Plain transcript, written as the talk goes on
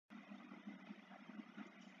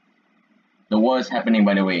The war is happening,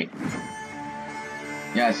 by the way.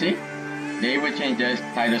 Yeah, see? They will change the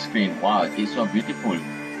title screen. Wow, it's so beautiful.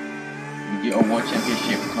 The Overwatch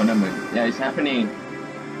Championship tournament. Yeah, it's happening.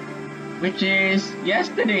 Which is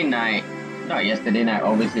yesterday night. Not yesterday night,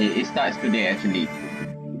 obviously. It starts today actually.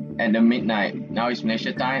 At the midnight. Now it's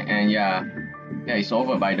Malaysia time, and yeah, it's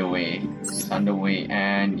over, by the way. It's underway,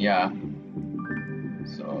 and yeah.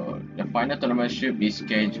 So the final tournament should be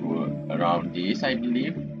scheduled around this, I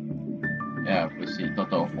believe. Yeah, we'll see.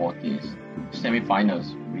 Total of 40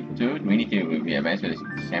 semi-finals. We need to be advanced with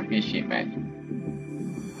the championship match.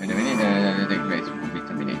 When the winner the race will be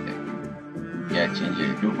terminated. Yeah, change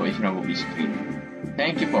it. Do position will be streamed.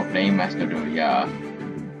 Thank you for playing Master Duel. Yeah.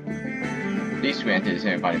 Please wait until the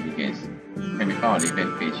semi-final begins. Can be found on the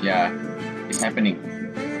event page. Yeah, it's happening.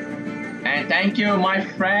 And thank you, my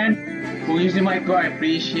friend, who using my code. I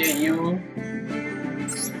appreciate you.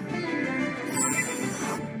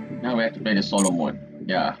 Now we have to play the solo mode.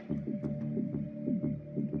 Yeah.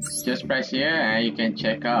 Just press here and you can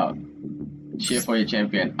check out. Cheer for your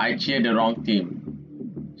champion. I cheered the wrong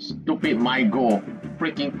team. Stupid my goal.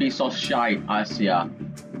 Freaking piece of shite, Asia.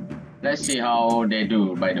 Let's see how they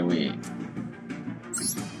do, by the way.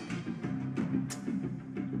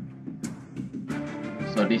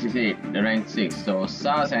 So this is it, the rank 6. So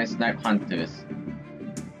SARS and Snipe Hunters.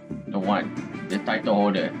 The one, the title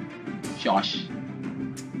holder, Josh.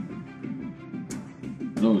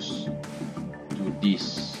 Lose to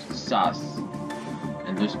this SARS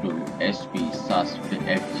and lose to SP SARS with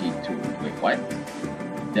FG2. Wait, what?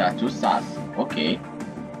 There are 2 SARS? Okay.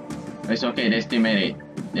 It's okay, they still made it.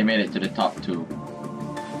 They made it to the top 2.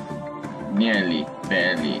 Nearly,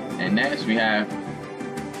 barely. And next we have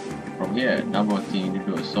from here, number of team to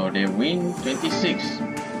do. So they win 26.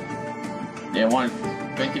 They won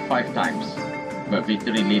 25 times. But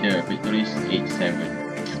victory leader, victory is 8-7.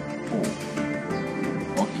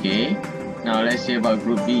 Oh. Okay. Now let's see about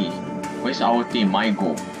Group B. Where's our team? My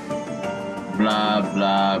goal. Blah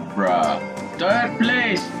blah blah. 3rd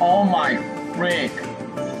place! Oh my frick.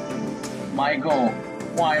 My goal.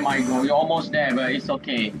 Why my goal? You're almost there, but it's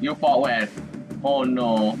okay. You fought well. Oh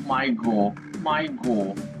no. My goal. My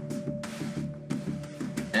goal.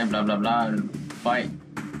 And blah blah blah. Fight.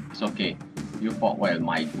 It's okay. You fought well,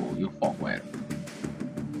 my goal. You fought well.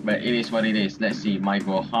 But it is what it is. Let's see, my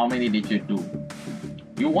goal. How many did you do?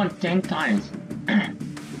 You won 10 times.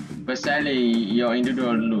 But sadly, your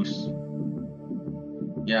individual lose.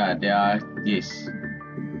 Yeah, they are this.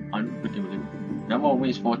 Unforgivable. Number of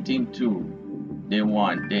wins 14-2. They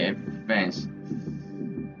won. They advanced.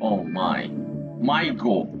 Oh my. My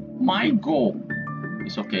goal. My goal.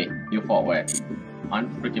 It's okay. You fought well.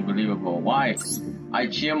 Unbelievable. Why? I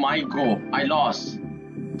cheer my goal. I lost.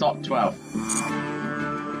 Top 12.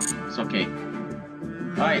 It's okay.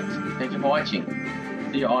 Alright. Thank you for watching.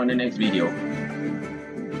 See you on the next video.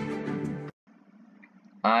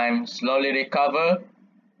 I'm slowly recover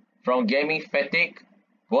from gaming fatigue.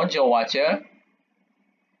 Bonjour, watcher.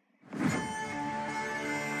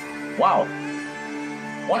 Wow.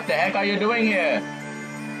 What the heck are you doing here?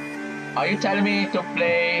 Are you telling me to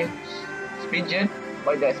play Spingen?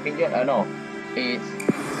 What is that, Spingen? No.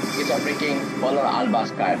 It's a freaking Polar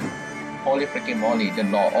Albas card. Holy freaking moly, the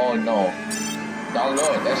law. Oh no.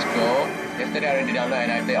 Download, let's go. Yesterday I already downloaded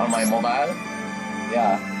and I played on my mobile.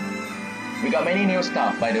 Yeah. We got many new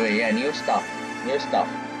stuff, by the way. Yeah, new stuff. New stuff.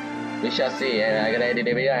 We shall see. And I'm gonna edit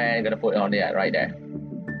the video and I'm gonna put it on there, right there.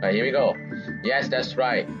 Alright, here we go. Yes, that's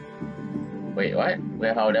right. Wait, what? We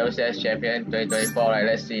have our Duelist champion 2024. Alright,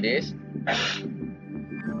 let's see this.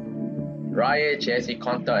 Riot, Jesse,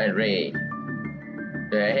 Conta, and Ray.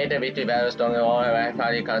 The hater between battles don't go on and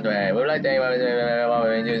finally come to end. We would like to thank you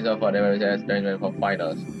for the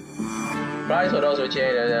finals. Prize for those who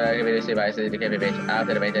cheer the video by the KP page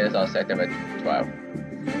after the maintenance of September 12.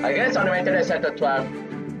 I guess on the maintenance September 12.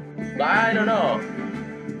 But I don't know.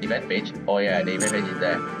 Event page? Oh yeah, the event page is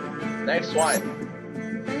there. Next one.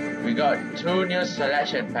 We got 2 new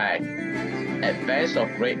selection pack. Advance of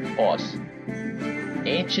Great Force.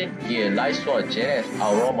 Ancient Gear, Light Sword, Genesis,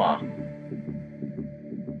 Aroma.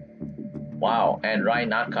 Wow, and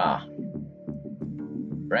Rainaka.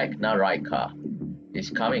 Ragnarika is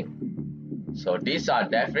coming. So these are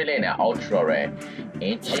definitely an ultra rare.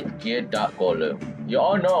 Ancient Gear Dark Golem. You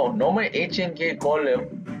all know, normal Ancient Gear Golem,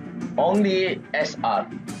 only SR.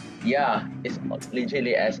 Yeah, it's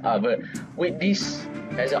literally SR, but with this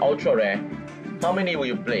as an ultra rare, how many will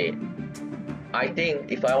you play? I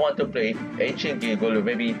think if I want to play Ancient Gear Golem,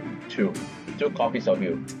 maybe 2 copies of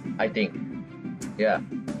you. I think. Yeah.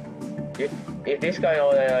 If this guy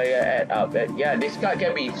add up, yeah, this guy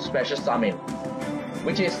can be special summon,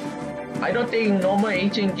 which is I don't think normal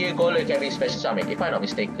ancient gear golem can be special summon, if I'm not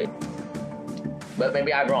mistaken. But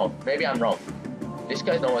maybe I'm wrong. Maybe I'm wrong. This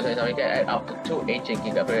guy's normal special summon. You can add up to 2 ancient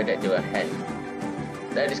gear upgrade that to a hand.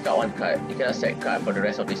 Then discard 1 card. You cannot set card for the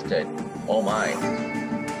rest of this turn. Oh my.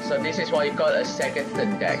 So this is what you call a second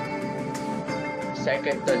turn deck.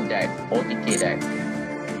 Second turn deck. OTK deck.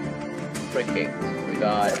 Freaking. We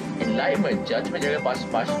got Enlightenment, Judgment Dragon,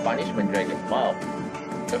 Punishment Dragon. Wow.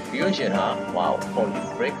 The fusion, huh? Wow. Holy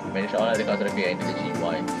frick. Manage all other cards of the field into the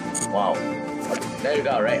GY. Wow. Then we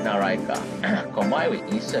got Ragnarika. Combined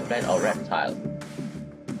with Insert Plant or Reptile.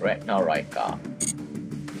 Ragnarika.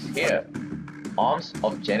 It's here. Arms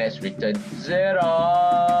of Janet's Return 0.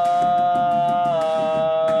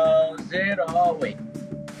 Wait.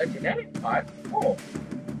 A generic card? Oh.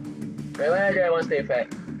 Whenever there was the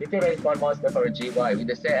effect, you can raise 1 monster for a GY with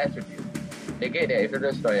the same attribute. Negate that if you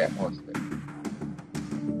destroy that monster.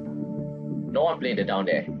 No one played it down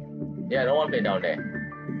there. Yeah, no one played down there.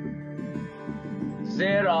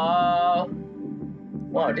 0.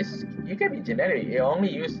 Wow, this you can be generic. You only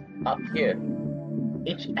use up here.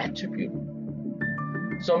 Each attribute.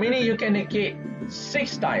 So meaning you can negate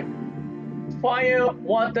 6 times. Fire,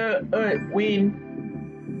 water, earth,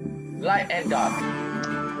 wind, light and dark.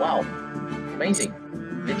 Wow. Amazing.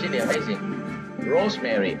 Literally amazing.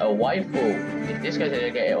 Rosemary, a waifu. If this guy's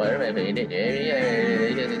okay, whatever you did,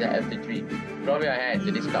 after 3. From your hand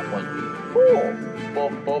to discard 1. Ooh.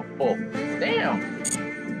 Pop, pop, pop. Damn.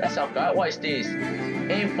 That's some card. What is this?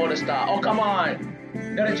 Aim for the star. Oh, come on.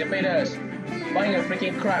 Gotta Japanese. Buying a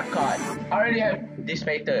freaking crap card. I already have this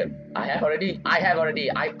fated. I have already.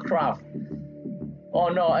 I craft. Oh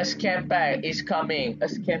no, a scam pack is coming. A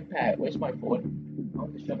scam pack. Where's my phone? I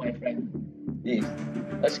want to show my friend this.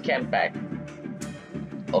 A scam pack.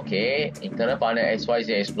 Okay. Internal partner XYZ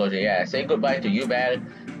explosion. Yeah. Say goodbye to Ubel.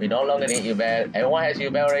 We no longer need Ubel. Everyone has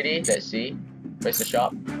Ubel already? Let's see. Where's the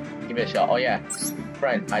shop? Give me a shot. Oh yeah.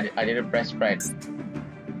 Friend. I didn't press friend.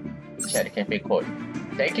 Check the campaign code.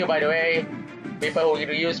 Thank you by the way. People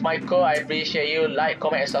who use my code, I appreciate you. Like,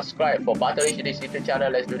 comment, and subscribe for Battle to this YouTube channel.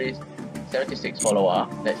 Let's do this. 76 follower.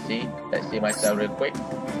 Let's see myself real quick.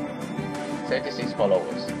 76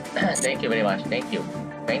 followers. Thank you very much. Thank you.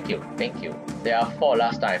 There are 4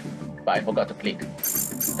 last time, but I forgot to click.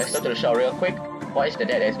 Let's go to the shop real quick. What is the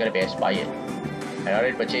deck that's gonna be expired? I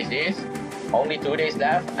already purchased this. Only 2 days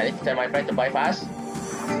left. I need to tell my friend to buy fast.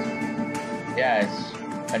 Yes,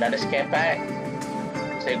 another scam pack.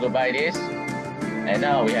 Say goodbye this. And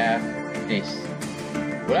now we have this.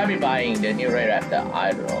 Will I be buying the new Red Raptor?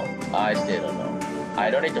 I don't know. I still don't know.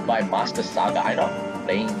 I don't need to buy Master Saga. I'm not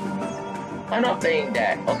playing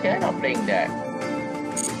that. Okay, I'm not playing that.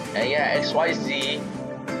 And yeah, XYZ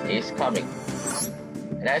is coming.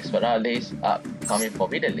 And next but not least, coming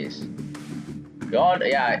Forbidden List.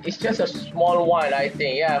 Yeah, it's just a small one, I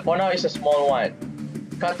think. Yeah, for now it's a small one.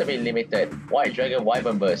 Can't be limited. White Dragon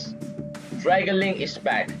Wyvern Burst. Dragon Link is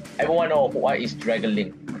back. Everyone know what is Dragon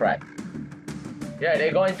Link. Crap. Yeah,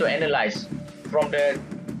 they're going to analyze from the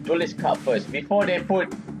Duelist card first before they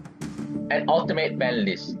put an ultimate ban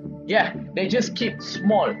list. Yeah, they just keep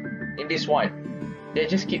small in this one. They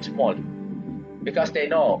just keep small because they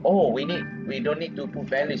know. Oh, we don't need to put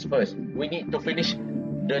ban list first. We need to finish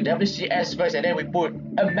the WCS first, and then we put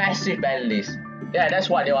a massive ban list. Yeah, that's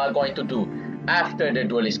what they are going to do after the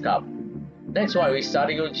Duelist Cup. That's why we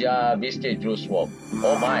started Bestial Jerusalem.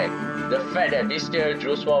 Oh my, the fact that Bestial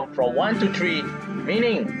Jerusalem from 1 to 3,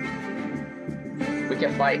 meaning we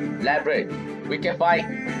can fight Labyrinth, we can fight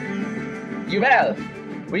Ubel,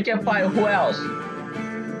 we can fight who else?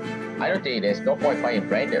 I don't think there's no point fighting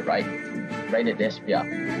Branded, right? Branded Despia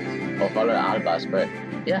or Valor Albas, but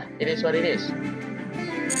yeah, it is what it is.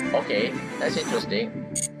 Okay, that's interesting.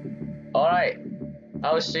 Alright,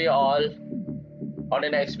 I will see you all on the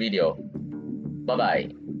next video. Bye bye.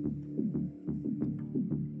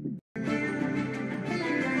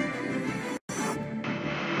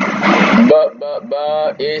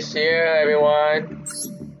 But is here, everyone.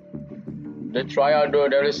 The tryout duel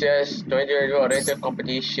WCS 2022 oriented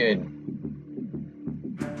competition.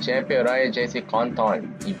 Champion Ryan JC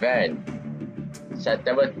Conton event.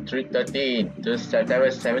 September 13 to September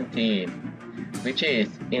 17, which is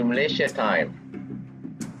in Malaysia time.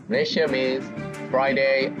 Malaysia means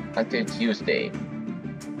Friday until Tuesday.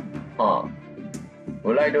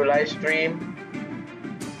 Will I do live stream?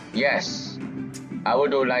 Yes, I will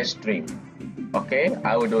do live stream. Okay,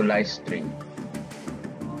 I will do live stream.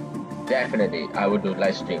 Definitely, I will do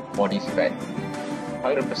live stream for this event.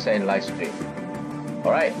 100% live stream.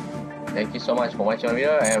 Alright, thank you so much for watching our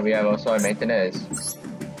video, and we have also a maintenance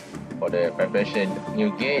for the preparation, new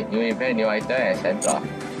gate, new event, new item, etc.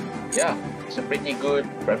 yeah, it's a pretty good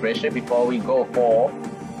preparation before we go for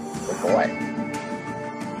what?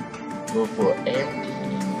 Go for MD.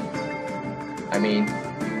 I mean,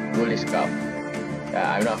 Duelist Cup.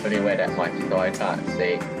 I'm not familiar that much, so I can't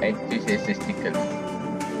say enthusiastically.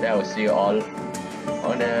 I will see you all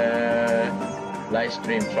on the live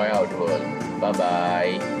stream tryout world. Bye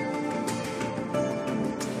bye.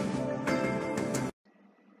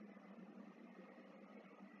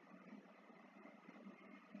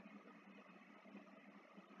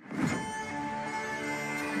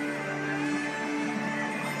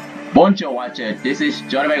 Bonjour watcher, this is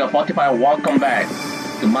JohnnyBanger 45. Welcome back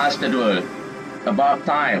to Master Duel. About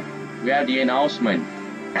time we have the announcement.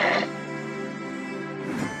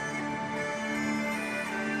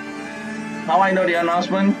 How I know the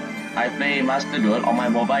announcement? I played Master Duel on my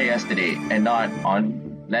mobile yesterday and not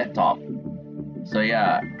on laptop. So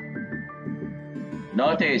yeah.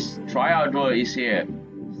 Notice tryout duel is here.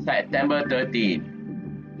 September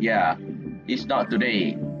 13. Yeah. It's not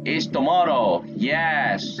today. It's tomorrow.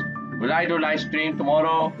 Yes. Will I do live stream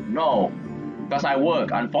tomorrow? No. Because I work,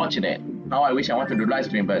 unfortunate. How I wish I wanted to do live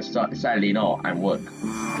stream, but sadly no, I'm work.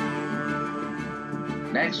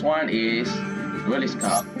 Next one is Duelist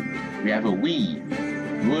Cup. We have a Wii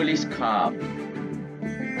Duelist Cup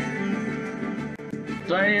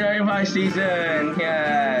 2025 season.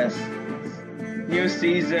 Yes, new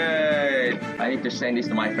season. I need to send this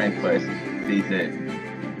to my friend first. Season.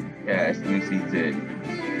 Yes, new season.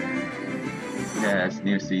 Yes,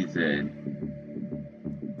 new season.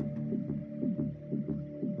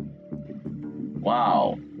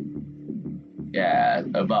 Wow. Yeah,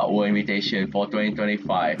 about World Invitation for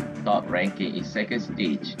 2025. Top ranking in second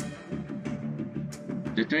stage.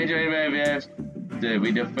 The 2025 we have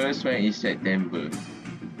with the first one in September.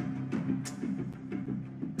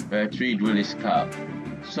 We have 3 Duelist Cup.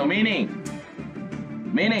 So meaning,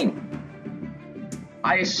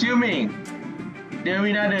 I assuming there will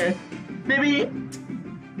be another maybe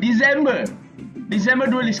December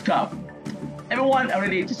Duelist Cup. Everyone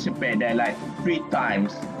already anticipated that like 3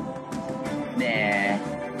 times. Nah,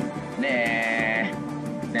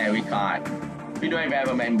 we can't. We don't even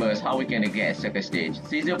have members. How we can get second stage?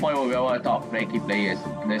 Season point will be our top ranking players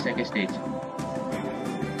in the second stage.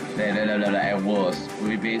 At worst, will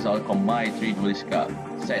be based on combined 3 Duelist Cup.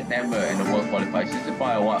 September and the World Qualified. Season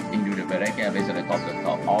 5 what into the ranking based on the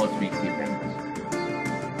top, all 3 team members.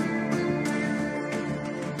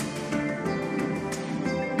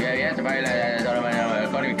 Yeah, the very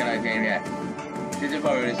according to the game, yeah. Season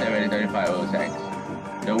 4 will 7:35:06.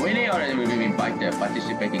 The winning order will be invited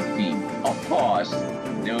participating team. Of course,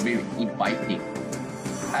 they will be inviting.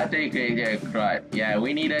 After you create a crowd, yeah,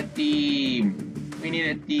 we need a team.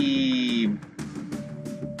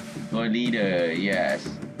 For leader, yes.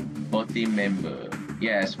 For team member,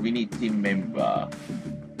 yes, we need team member.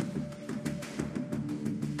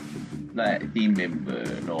 Like team member,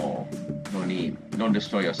 no need. Don't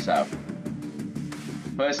destroy yourself.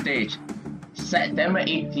 First stage, September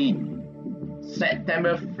 18.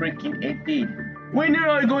 September freaking 18. When are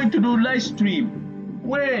I going to do live stream?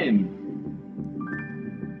 When?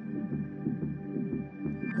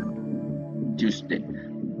 Tuesday.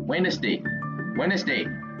 Wednesday.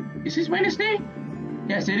 Is this Wednesday?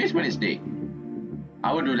 Yes, it is Wednesday.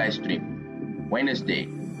 I will do live stream. Wednesday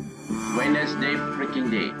freaking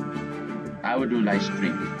day. I will do live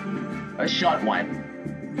stream. A short one.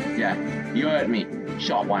 Yeah, you heard me.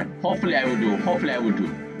 Short one. Hopefully I will do.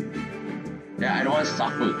 Yeah, I don't want to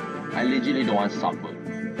suffer. I literally don't want to suffer.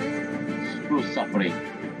 Screw suffering.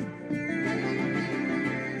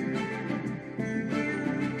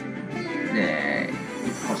 Nah,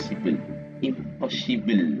 impossible.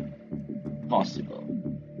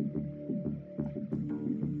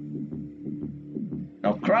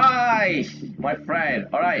 Now cry, my friend.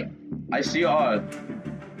 Alright, I see you all.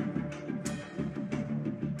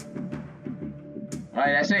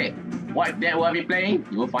 Alright, that's it. What deck will I be playing?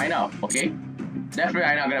 You will find out, okay? Definitely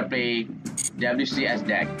I'm not gonna play WCS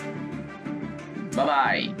deck. Bye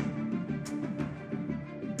bye.